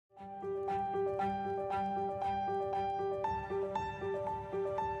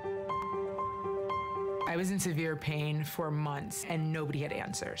I was in severe pain for months and nobody had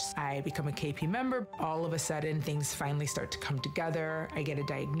answers. I become a KP member. All of a sudden, things finally start to come together. I get a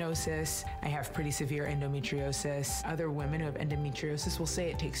diagnosis. I have pretty severe endometriosis. Other women who have endometriosis will say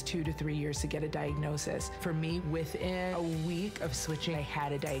it takes 2 to 3 years to get a diagnosis. For me, within a week of switching, I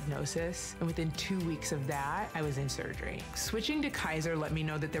had a diagnosis. And within 2 weeks of that, I was in surgery. Switching to Kaiser let me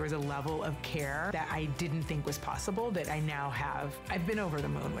know that there was a level of care that I didn't think was possible that I now have. I've been over the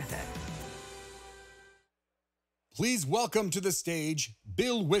moon with it. Please welcome to the stage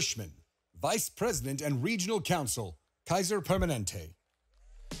Bill Wiechmann, Vice President and Regional Counsel, Kaiser Permanente.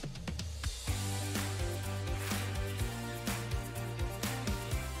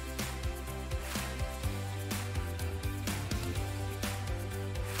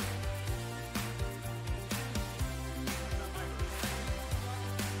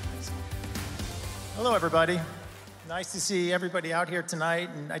 Hello, everybody. Nice to see everybody out here tonight,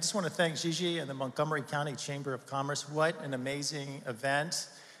 and I just want to thank Gigi and the Montgomery County Chamber of Commerce. What an amazing event.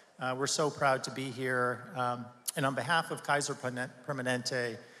 We're so proud to be here. And on behalf of Kaiser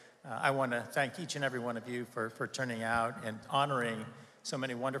Permanente, I want to thank each and every one of you for turning out and honoring so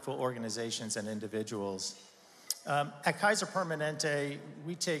many wonderful organizations and individuals. At Kaiser Permanente,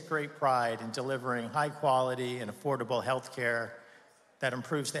 we take great pride in delivering high quality and affordable health care that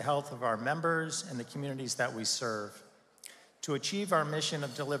improves the health of our members and the communities that we serve. To achieve our mission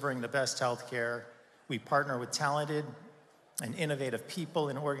of delivering the best health care, we partner with talented and innovative people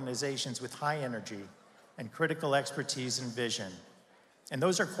and organizations with high energy and critical expertise and vision. And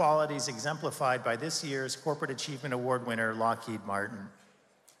those are qualities exemplified by this year's Corporate Achievement Award winner, Lockheed Martin.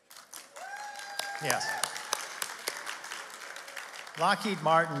 Yes. Lockheed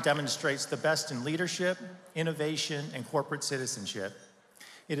Martin demonstrates the best in leadership, innovation, and corporate citizenship.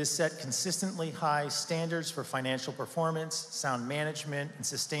 It has set consistently high standards for financial performance, sound management, and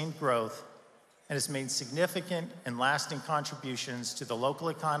sustained growth, and has made significant and lasting contributions to the local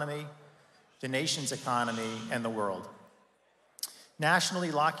economy, the nation's economy, and the world.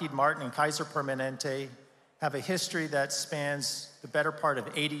 Nationally, Lockheed Martin and Kaiser Permanente have a history that spans the better part of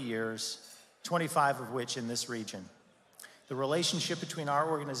 80 years, 25 of which in this region. The relationship between our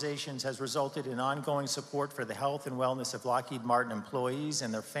organizations has resulted in ongoing support for the health and wellness of Lockheed Martin employees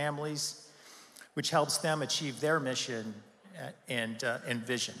and their families, which helps them achieve their mission and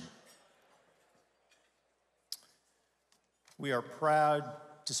vision. We are proud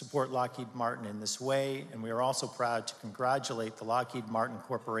to support Lockheed Martin in this way, and we are also proud to congratulate the Lockheed Martin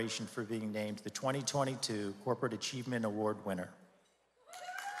Corporation for being named the 2022 Corporate Achievement Award winner.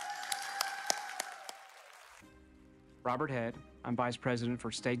 Robert Head. I'm Vice President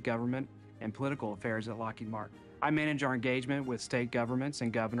for State Government and Political Affairs at Lockheed Martin. I manage our engagement with state governments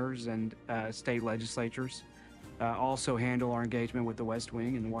and governors and state legislatures. Also handle our engagement with the West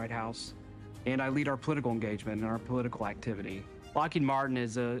Wing and the White House. And I lead our political engagement and our political activity. Lockheed Martin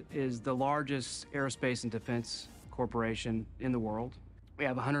is the largest aerospace and defense corporation in the world. We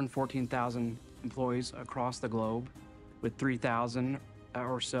have 114,000 employees across the globe, with 3,000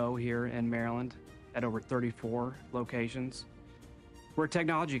 or so here in Maryland at over 34 locations. We're a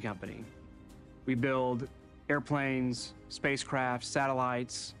technology company. We build airplanes, spacecraft,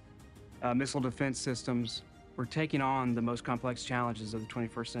 satellites, missile defense systems. We're taking on the most complex challenges of the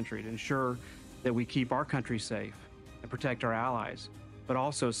 21st century to ensure that we keep our country safe and protect our allies, but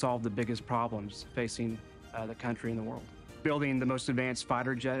also solve the biggest problems facing the country and the world. Building the most advanced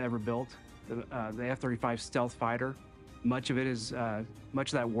fighter jet ever built, the F-35 stealth fighter. Much of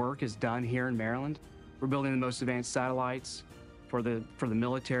that work is done here in Maryland. We're building the most advanced satellites for the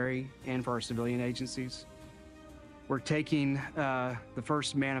military and for our civilian agencies. We're taking the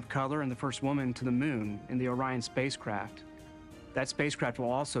first man of color and the first woman to the moon in the Orion spacecraft. That spacecraft will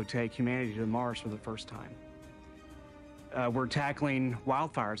also take humanity to Mars for the first time. We're tackling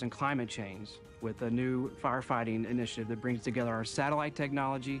wildfires and climate change with a new firefighting initiative that brings together our satellite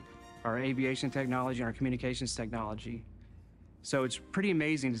technology, our aviation technology, and our communications technology. So it's pretty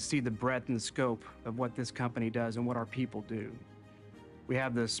amazing to see the breadth and the scope of what this company does and what our people do. We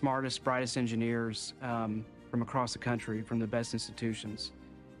have the smartest, brightest engineers from across the country, from the best institutions.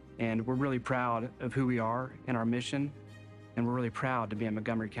 And we're really proud of who we are and our mission, and we're really proud to be a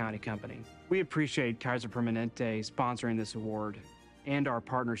Montgomery County company. We appreciate Kaiser Permanente sponsoring this award and our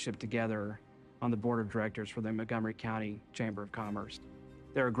partnership together on the board of directors for the Montgomery County Chamber of Commerce.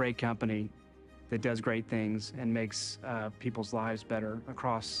 They're a great company that does great things and makes people's lives better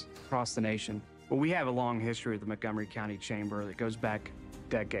across the nation. Well, we have a long history with the Montgomery County Chamber that goes back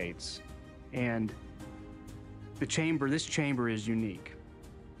decades. And this chamber is unique.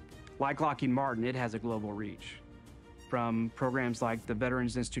 Like Lockheed Martin, it has a global reach. From programs like the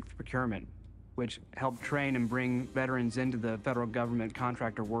Veterans Institute for Procurement, which help train and bring veterans into the federal government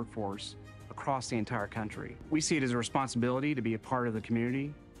contractor workforce across the entire country. We see it as a responsibility to be a part of the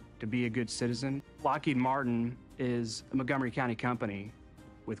community, to be a good citizen. Lockheed Martin is a Montgomery County company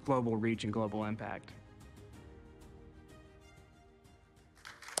with global reach and global impact.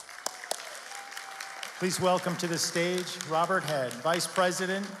 Please welcome to the stage Robert Head, Vice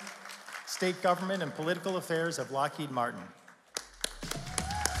President, State Government and Political Affairs of Lockheed Martin.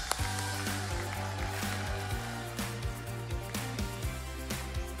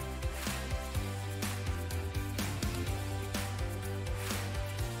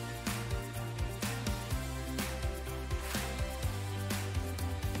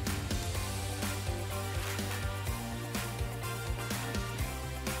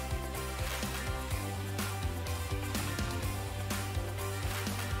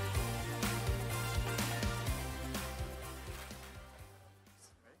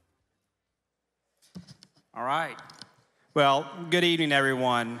 All right. Well, good evening,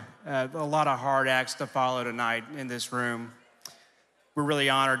 everyone. A lot of hard acts to follow tonight in this room. We're really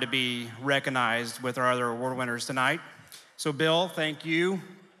honored to be recognized with our other award winners tonight. So, Bill, thank you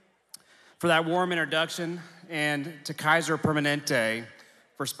for that warm introduction, and to Kaiser Permanente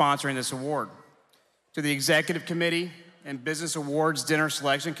for sponsoring this award. To the Executive Committee and Business Awards Dinner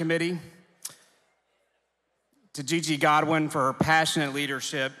Selection Committee. To Gigi Godwin for her passionate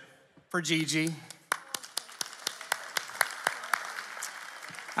leadership. For Gigi.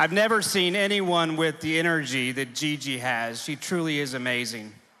 I've never seen anyone with the energy that Gigi has. She truly is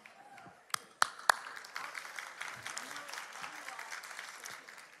amazing.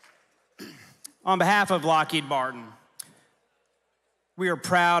 On behalf of Lockheed Martin, we are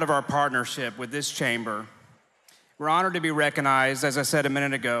proud of our partnership with this chamber. We're honored to be recognized, as I said a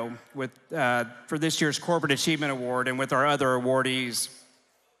minute ago, for this year's Corporate Achievement Award and with our other awardees.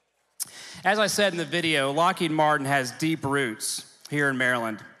 As I said in the video, Lockheed Martin has deep roots here in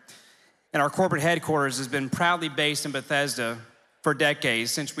Maryland. And our corporate headquarters has been proudly based in Bethesda for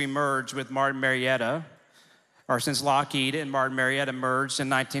decades since we merged with Martin Marietta, or since Lockheed and Martin Marietta merged in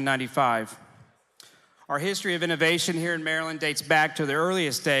 1995. Our history of innovation here in Maryland dates back to the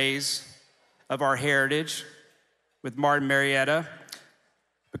earliest days of our heritage with Martin Marietta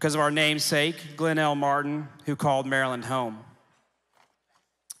because of our namesake, Glenn L. Martin, who called Maryland home.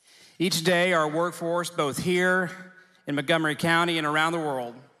 Each day, our workforce, both here in Montgomery County and around the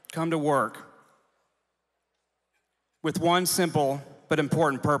world, come to work with one simple but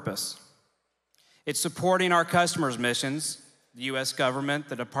important purpose. It's supporting our customers' missions, the U.S. government,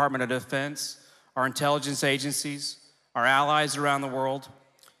 the Department of Defense, our intelligence agencies, our allies around the world,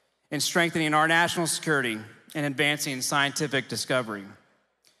 in strengthening our national security and advancing scientific discovery.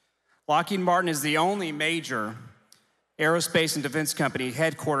 Lockheed Martin is the only major aerospace and defense company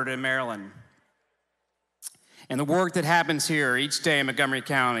headquartered in Maryland. And the work that happens here each day in Montgomery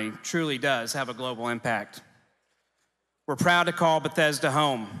County truly does have a global impact. We're proud to call Bethesda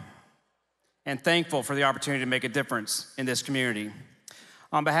home and thankful for the opportunity to make a difference in this community.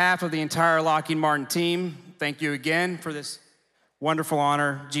 On behalf of the entire Lockheed Martin team, thank you again for this wonderful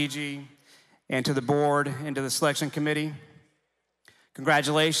honor, Gigi, and to the board and to the selection committee.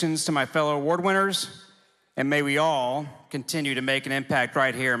 Congratulations to my fellow award winners, and may we all continue to make an impact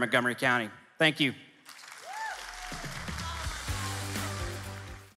right here in Montgomery County. Thank you.